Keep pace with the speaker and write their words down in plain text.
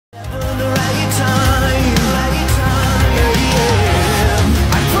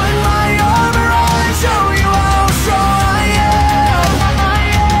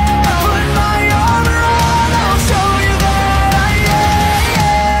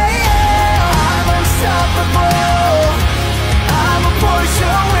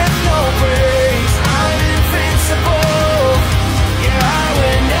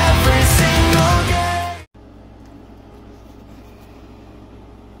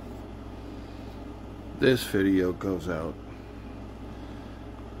This video goes out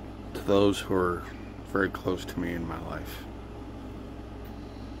to those who are very close to me in my life.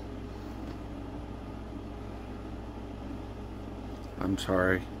 I'm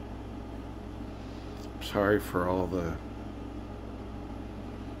sorry. I'm sorry for all the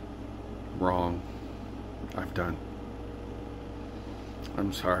wrong I've done.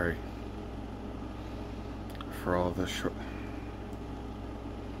 I'm sorry for all the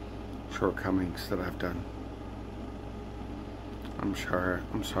shortcomings that I've done. I'm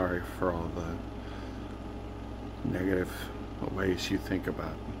sorry for all the negative ways you think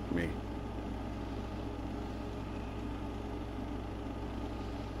about me.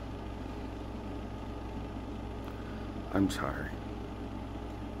 I'm sorry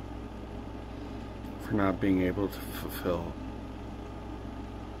for not being able to fulfill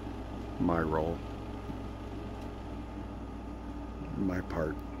my role, my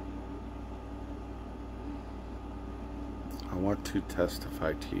part. I want to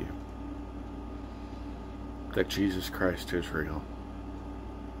testify to you that Jesus Christ is real.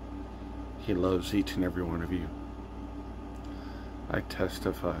 He loves each and every one of you. I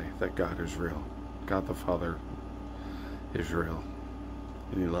testify that God is real. God the Father is real.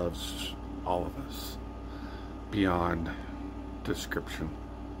 And He loves all of us beyond description.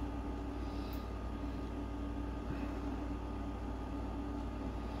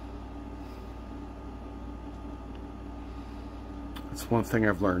 That's one thing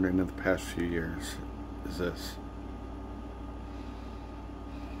I've learned in the past few years is this.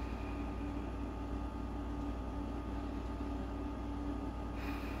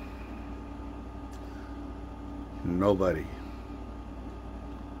 Nobody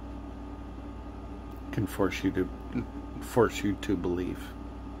can force you to believe.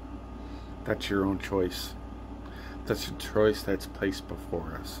 That's your own choice. That's a choice that's placed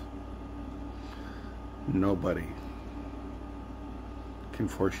before us. Nobody can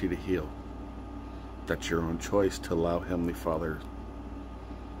force you to heal. That's your own choice to allow Heavenly Father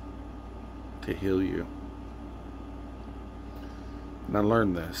to heal you. And I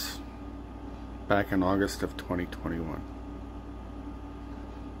learned this back in August of 2021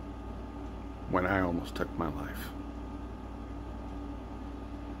 when I almost took my life.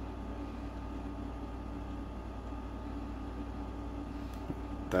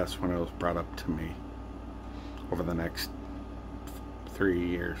 That's when it was brought up to me over the next 3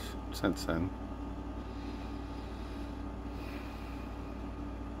 years since then.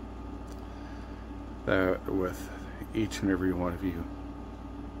 That with each and every one of you,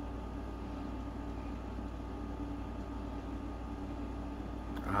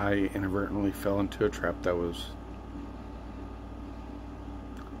 I inadvertently fell into a trap that was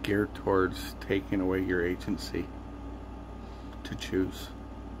geared towards taking away your agency to choose.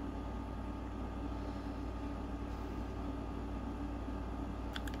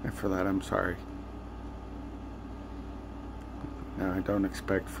 And for that, I'm sorry. Now, I don't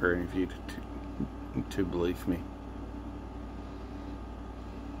expect for any of you to believe me.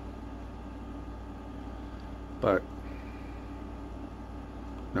 But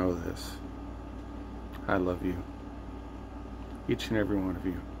know this. I love you. Each and every one of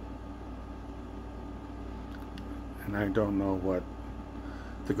you. And I don't know what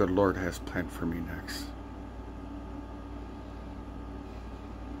the good Lord has planned for me next.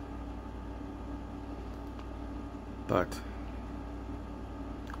 But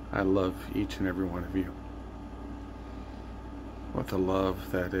I love each and every one of you with a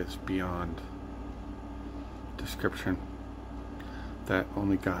love that is beyond description, that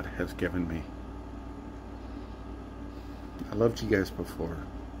only God has given me. I loved you guys before,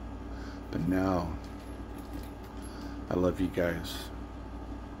 but now I love you guys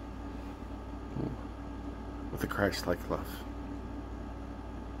with a Christ-like love.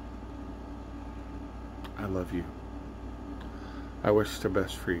 I love you. I wish the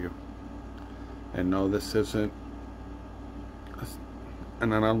best for you. And no, this isn't an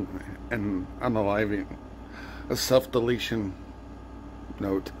unaliving, a self-deletion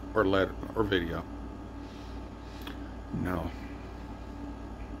note or letter or video. No.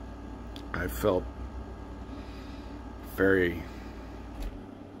 I felt very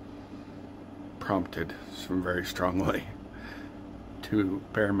prompted, some very strongly, to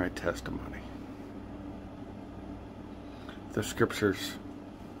bear my testimony. The scriptures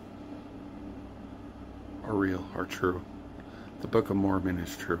are real, are true. The Book of Mormon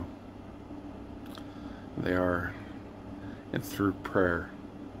is true. They are, and through prayer,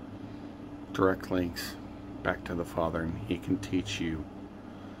 direct links back to the Father, and He can teach you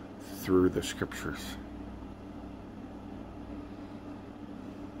through the scriptures.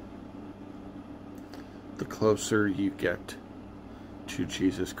 The closer you get to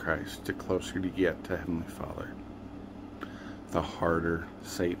Jesus Christ, the closer you get to Heavenly Father, the harder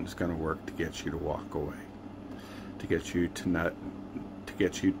Satan's going to work to get you to walk away, to get you to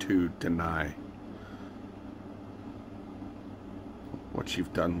deny what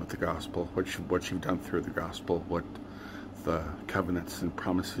you've done with the gospel, what you've done through the gospel, what the covenants and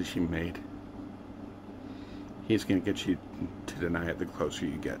promises you made. He's going to get you to deny it the closer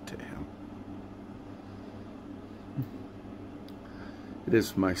you get to Him. It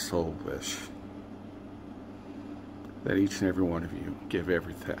is my soul wish that each and every one of you give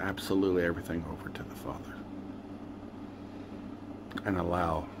everything, absolutely everything, over to the Father, and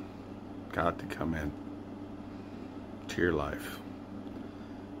allow God to come in to your life,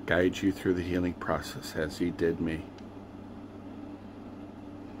 guide you through the healing process as He did me.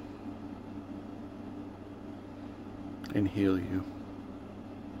 And heal you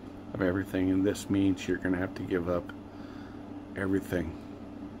of everything. And this means you're going to have to give up everything,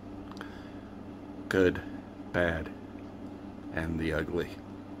 good, bad, and the ugly.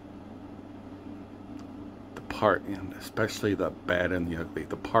 The part, and especially the bad and the ugly,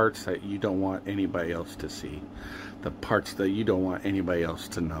 the parts that you don't want anybody else to see, the parts that you don't want anybody else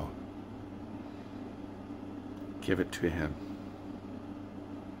to know. Give it to Him.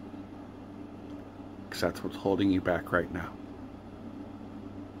 Because that's what's holding you back right now.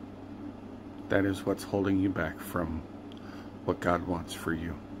 That is what's holding you back from what God wants for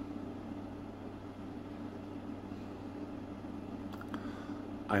you.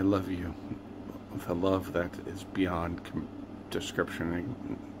 I love you with a love that is beyond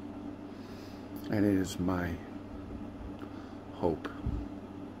description, and it is my hope,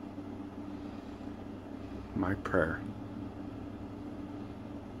 my prayer,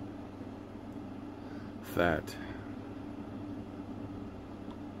 that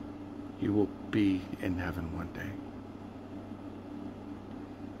you will be in heaven one day.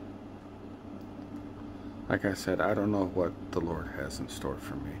 Like I said, I don't know what the Lord has in store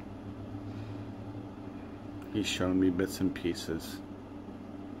for me. He's shown me bits and pieces,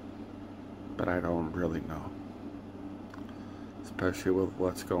 but I don't really know. Especially with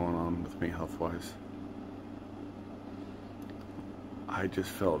what's going on with me health-wise. I just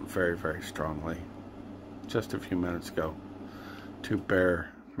felt very, very strongly, just a few minutes ago, to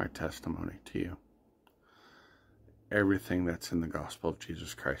bear my testimony to you. Everything that's in the gospel of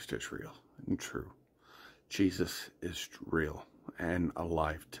Jesus Christ is real and true. Jesus is real and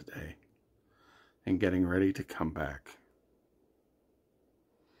alive today and getting ready to come back.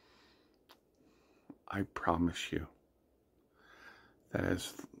 I promise you that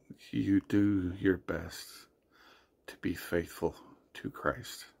as you do your best to be faithful to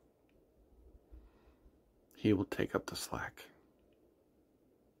Christ, He will take up the slack.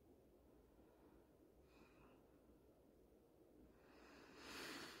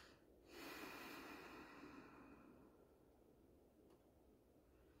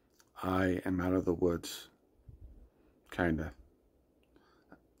 I am out of the woods, kinda,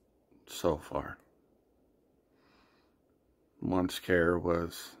 so far. One scare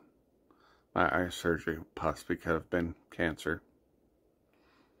was my eye surgery possibly could have been cancer.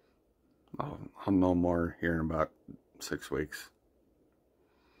 I'll know more here in about 6 weeks.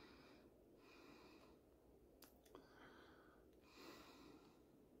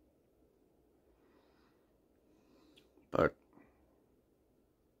 But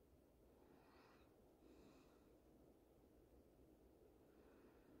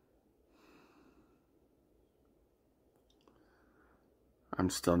I'm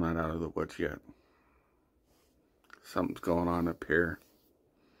still not out of the woods yet. Something's going on up here.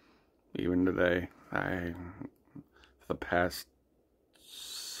 Even today, for the past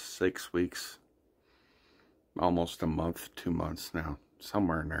 6 weeks, almost a month, 2 months now,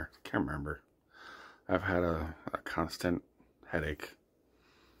 somewhere in there, can't remember. I've had a constant headache,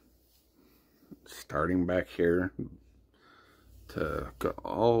 starting back here to go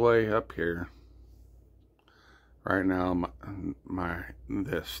all the way up here. Right now, my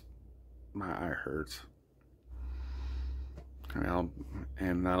eye hurts,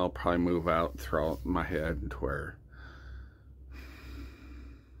 and that'll probably move out throughout my head to where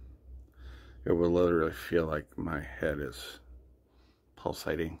it will literally feel like my head is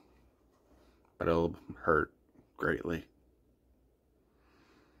pulsating, but it'll hurt greatly.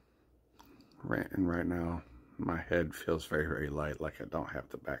 Right now, my head feels very, very light, like I don't have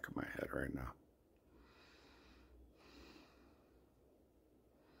the back of my head right now.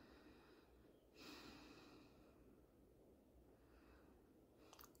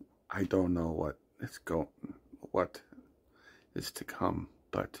 I don't know what is to come,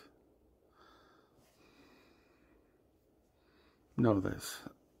 but know this.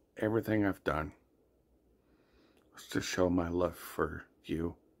 Everything I've done was to show my love for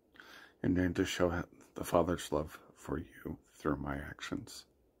you, and then to show the Father's love for you through my actions.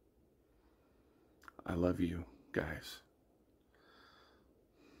 I love you guys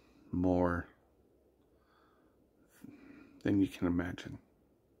more than you can imagine.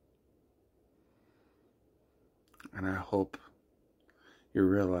 And I hope you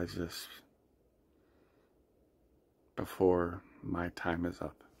realize this before my time is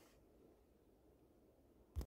up.